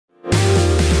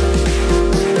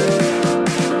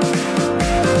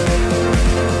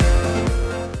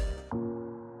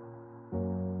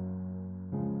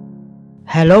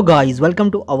Hello guys, welcome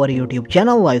to our YouTube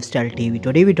channel Lifestyle TV.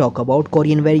 Today we talk about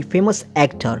Korean very famous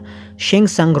actor Shin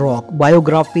Sung-rok,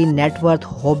 biography, net worth,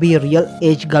 hobby, real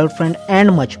age, girlfriend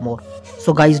and much more.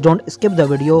 So guys, don't skip the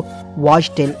video, watch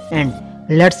till end.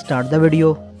 Let's start the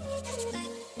video.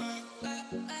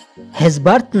 His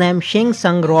birth name Shin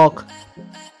Sung-rok.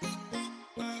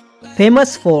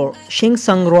 Famous for Shin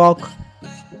Sung-rok.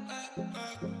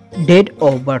 Date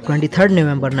of birth 23rd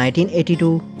November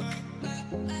 1982.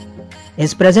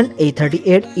 His present age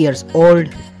 38 years old.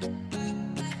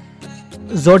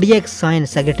 Zodiac sign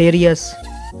Sagittarius.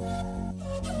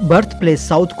 Birthplace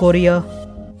South Korea.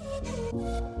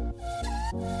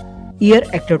 Year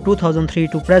actor 2003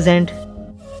 to present.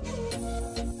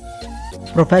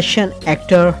 Profession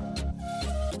actor.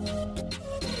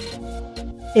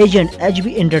 Agent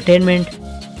HB Entertainment.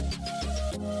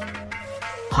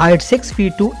 Height 6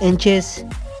 feet 2 inches.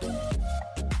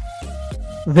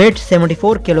 Weight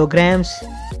 74 kilograms.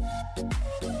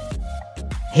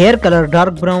 Hair color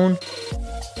dark brown.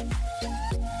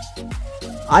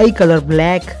 Eye color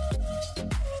black.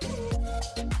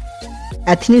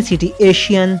 Ethnicity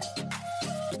Asian.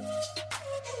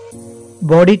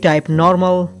 Body type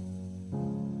normal.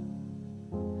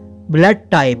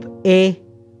 Blood type A.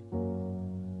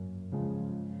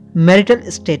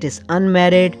 Marital status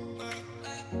unmarried.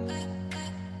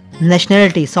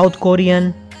 Nationality South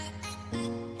Korean.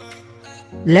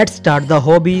 Let's start the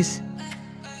hobbies.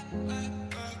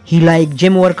 He likes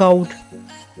gym workout.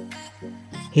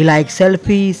 He likes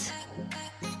selfies,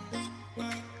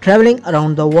 traveling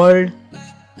around the world,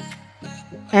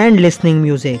 and listening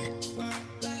music.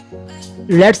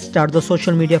 Let's start the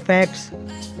social media facts.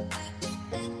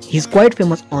 He's quite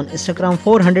famous on Instagram,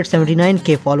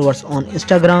 479k followers on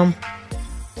Instagram.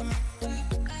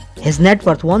 His net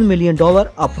worth $1 million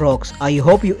approx. I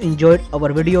hope you enjoyed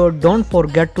our video. Don't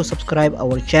forget to subscribe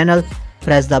our channel.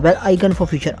 Press the bell icon for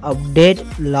future update.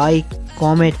 Like,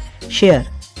 comment, share.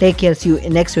 Take care. See you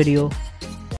in next video.